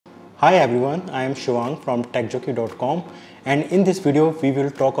Hi everyone, I am Shivank from Techjockey.com, and in this video we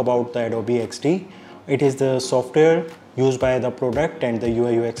will talk about the Adobe XD. It is the software used by the product and the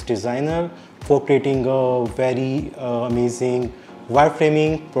UI UX designer for creating a very amazing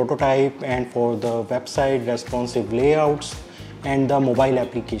wireframing prototype and for the website responsive layouts and the mobile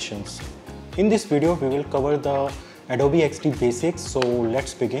applications. In this video we will cover the Adobe XD basics, so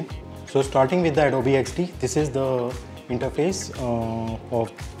let's begin. So starting with the Adobe XD, this is the interface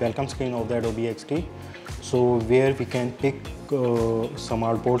of welcome screen of the Adobe XD. So where we can pick some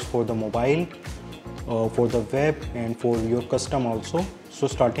artboards for the mobile, for the web and for your custom also. So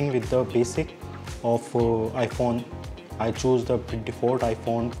starting with the basic of iPhone, I choose the default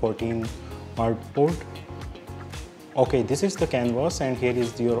iPhone 14 artboard. Okay, this is the canvas and here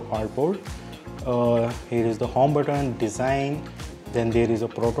is your artboard. Here is the home button, design, then there is a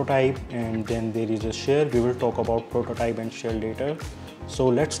prototype, and then there is a share. We will talk about prototype and share later. So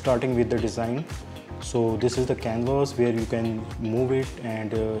let's starting with the design. So this is the canvas where you can move it,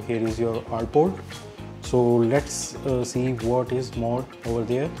 and here is your artboard. So let's see what is more over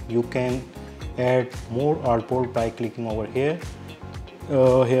there. You can add more artboard by clicking over here.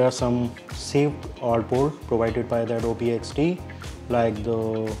 Here are some saved artboard provided by the Adobe XD, like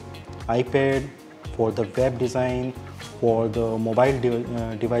the iPad, for the web design, for the mobile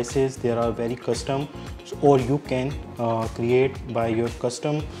devices. There are very custom, or you can create by your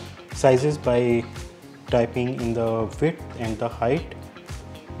custom sizes by typing in the width and the height.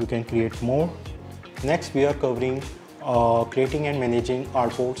 You can create more. Next we are covering creating and managing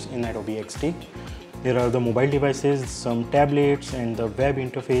artboards in Adobe XD. There are the mobile devices, some tablets and the web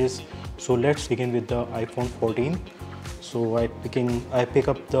interface. So let's begin with the iPhone 14. So I pick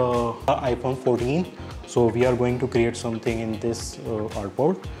up the iPhone 14. So we are going to create something in this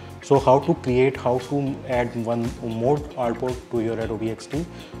artboard. So how to add one more artboard to your Adobe XD.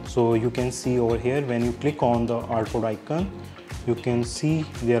 So you can see over here, when you click on the artboard icon, you can see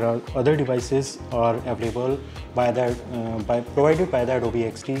there are other devices are available provided by the Adobe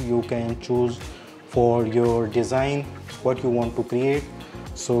XD. You can choose for your design what you want to create.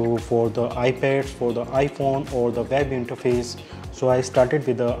 So for the iPads, for the iPhone or the web interface, so I started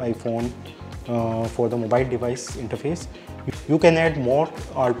with the iPhone for the mobile device interface. You can add more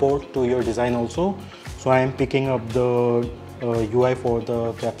artboard to your design also. So I am picking up the UI for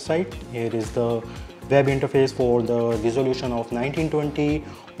the website. Here is the web interface for the resolution of 1920,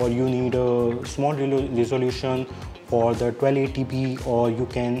 or you need a small resolution for the 1280p, or you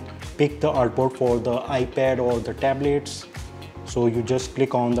can pick the artboard for the iPad or the tablets. So you just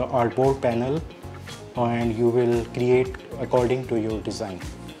click on the artboard panel and you will create according to your design.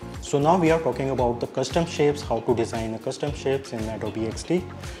 So now we are talking about the custom shapes, how to design the custom shapes in Adobe XD.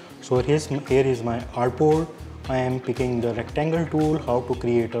 So here is my artboard. I am picking the rectangle tool, how to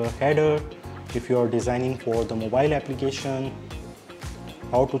create a header if you are designing for the mobile application,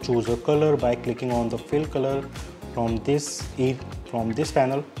 how to choose a color by clicking on the fill color from this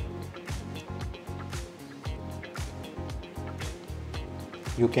panel.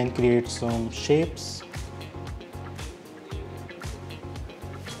 You can create some shapes.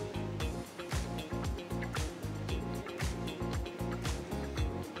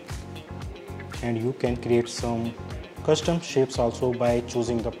 And you can create some custom shapes also by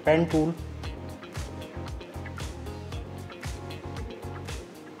choosing the pen tool.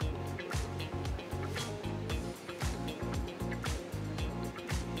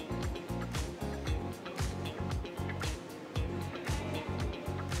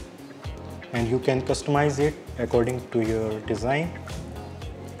 And you can customize it according to your design.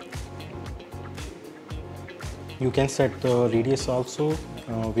 You can set the radius also,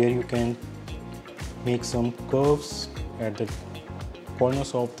 where you can make some curves at the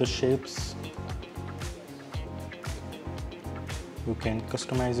corners of the shapes. You can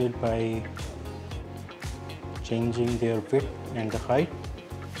customize it by changing their width and the height.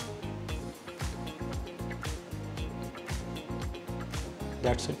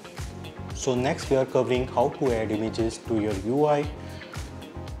 That's it. So next we are covering how to add images to your UI.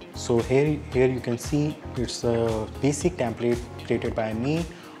 So here you can see it's a basic template created by me,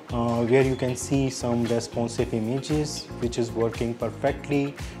 where you can see some responsive images which is working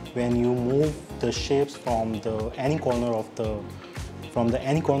perfectly when you move the shapes from any corner of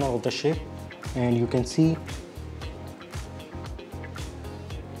the shape, and you can see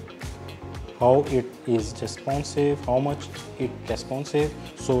how it is responsive, how much it responsive.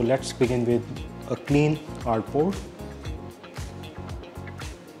 So let's begin with a clean artboard.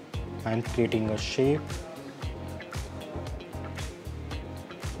 I'm creating a shape.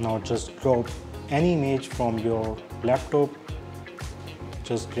 Now just drop any image from your laptop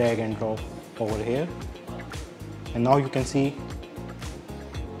just drag and drop over here, and now you can see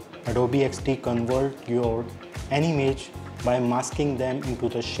Adobe XD convert your any image by masking them into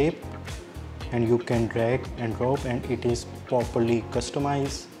the shape, and you can drag and drop and it is properly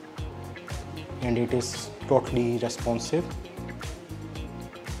customized and it is totally responsive.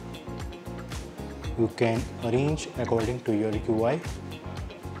 You can arrange according to your UI.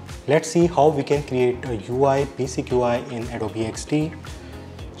 Let's see how we can create a UI, basic UI in Adobe XD.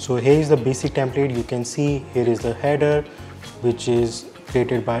 So here is the basic template. You can see here is the header, which is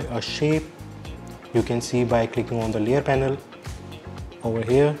created by a shape. You can see by clicking on the layer panel over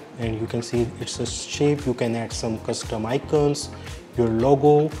here, and you can see it's a shape. You can add some custom icons, your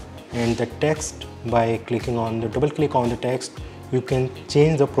logo, and the text by clicking on the double click on the text. You can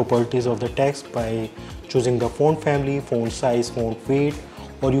change the properties of the text by choosing the font family, font size, font weight,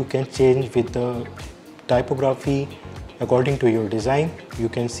 or you can change with the typography according to your design. You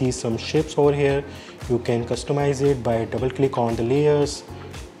can see some shapes over here. You can customize it by double click on the layers,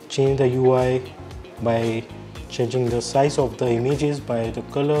 change the UI by changing the size of the images by the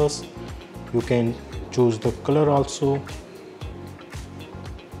colors. You can choose the color also,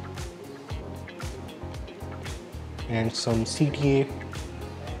 and some CTA,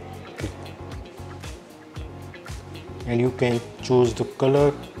 and you can choose the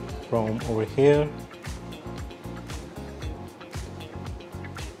color from over here.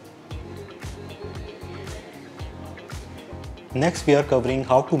 Next we are covering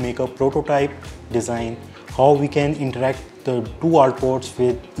how to make a prototype design, how we can interact the two artboards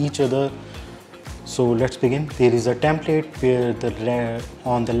with each other. So let's begin. There is a template where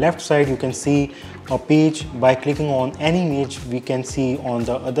on the left side you can see a page. By clicking on any image we can see on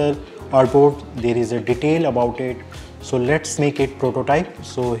the other artboard there is a detail about it. So let's make it prototype.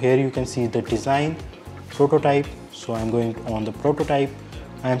 So here you can see the design prototype. So I'm going on the prototype.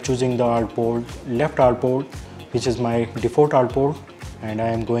 I am choosing the artboard, left artboard, which is my default artboard, and I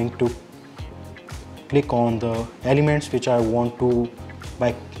am going to click on the elements which I want to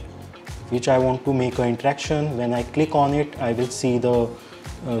make an interaction. When I click on it, I will see the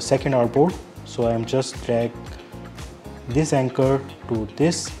second artboard. So I am just drag this anchor to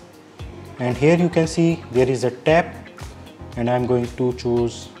this, and here you can see there is a tab, and I am going to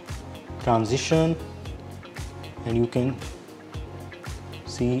choose transition, and you can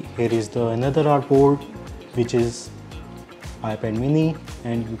see here is the another artboard which is iPad mini,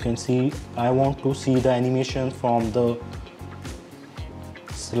 and you can see I want to see the animation from the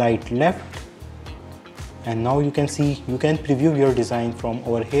slide left. And now you can see you can preview your design from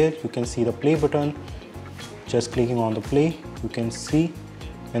over here. You can see the play button. Just clicking on the play, you can see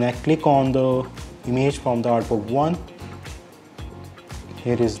when I click on the image from the artboard 1,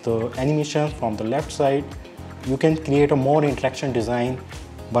 here is the animation from the left side. You can create a more interaction design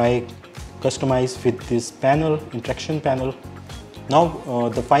by customize with this panel, interaction panel. Now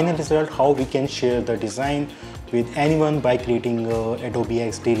the final result, how we can share the design with anyone by creating Adobe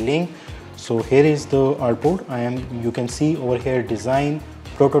XD link. So here is the artboard. You can see over here design,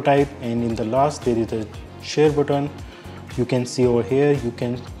 prototype, and in the last there is a share button. You can see over here you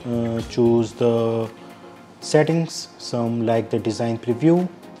can choose the settings, some like the design preview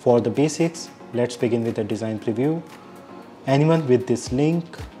for the basics. Let's begin with the design preview. Anyone with this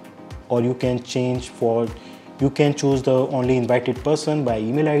link, or you can choose the only invited person by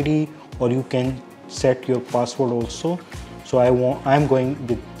email ID, or you can set your password also. So I'm going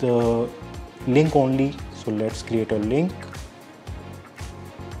with the link only. So let's create a link.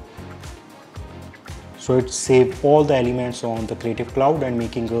 So it save all the elements on the Creative Cloud and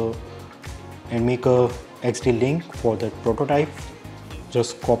make a XD link for the prototype.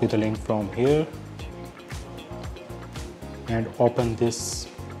 Just copy the link from here and open this.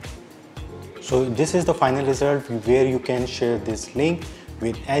 So this is the final result where you can share this link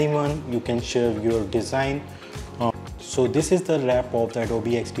with anyone. You can share your design. So this is the wrap of the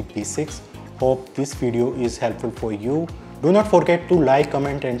Adobe XD basics. Hope this video is helpful for you. Do not forget to like,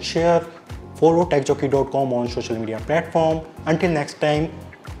 comment and share. Follow techjockey.com on social media platform. Until next time,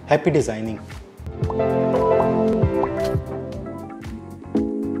 happy designing.